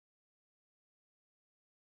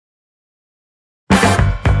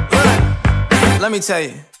Let me tell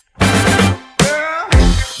you.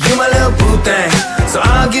 You my little boo thing, so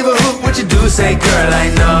I don't give a hoot what you do say, girl, I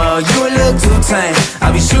know. You a little too tame,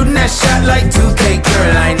 I'll be shooting that shot like 2K,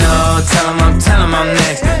 girl, I know. Tell him I'm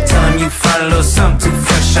next. Tell him you find a little something too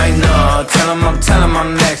fresh, I know. Tell him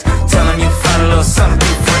I'm next. Tell him you find a little something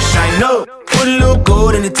too fresh, I know. Put a little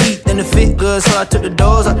gold in the teeth and it fit good, so I took the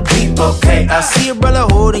doors out the deep, okay. I see a brother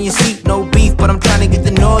holding your seat, no beef, but I'm trying to get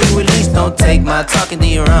to know you at least. Don't take my talking to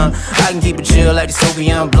your own. I can keep it chill like the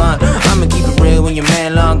Sauvignon Blanc. I'ma keep it real when your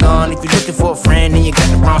man long gone. If you're looking for a friend, then you got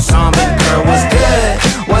the wrong song. Baby girl, what's good?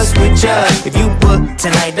 What's with ya? If you book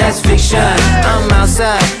tonight, that's fiction. I'm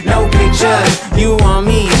outside, no pictures. You want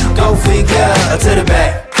me? Go figure. To the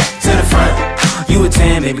back, to the front. You a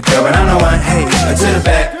 10, baby girl, but I'm the one. Hey, to the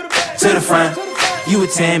back, to the front. You a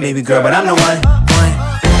 10, baby girl, but I'm the one.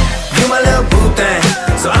 You my little boo thing,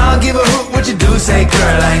 so I don't give a hoot what you do say,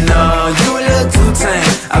 girl, I know. You a little too tame,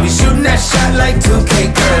 I'll be shooting that shot like 2K,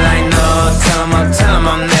 girl, I know. Tell him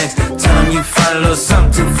I'm next. Tell him you find a little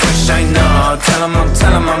something too fresh, I know. Tell him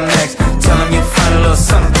I'm next. Tell him you find a little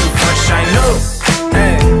something too fresh, I know.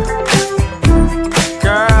 Hey,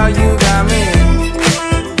 girl, you got me.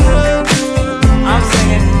 I'm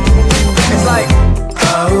singing. It's like,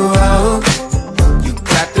 oh, oh, you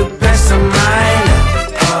got the best of mine.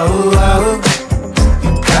 Oh, oh,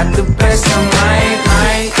 you got the best of mine.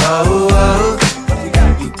 Oh, oh,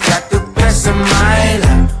 you got the best of mine.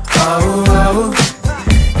 Oh, oh,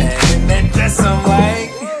 and that dress on white.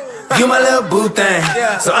 You my little boo thing,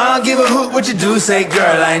 so I don't give a hoot what you do say,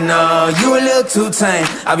 girl, I know. You a little too tame,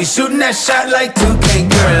 I'll be shooting that shot like 2K,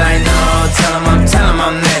 girl, I know. Tell him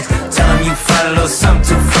I'm next. Tell him you find a little something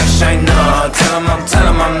too fresh, I know. Tell him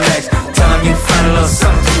I'm next. Tell him you find a little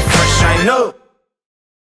something too fresh, I know.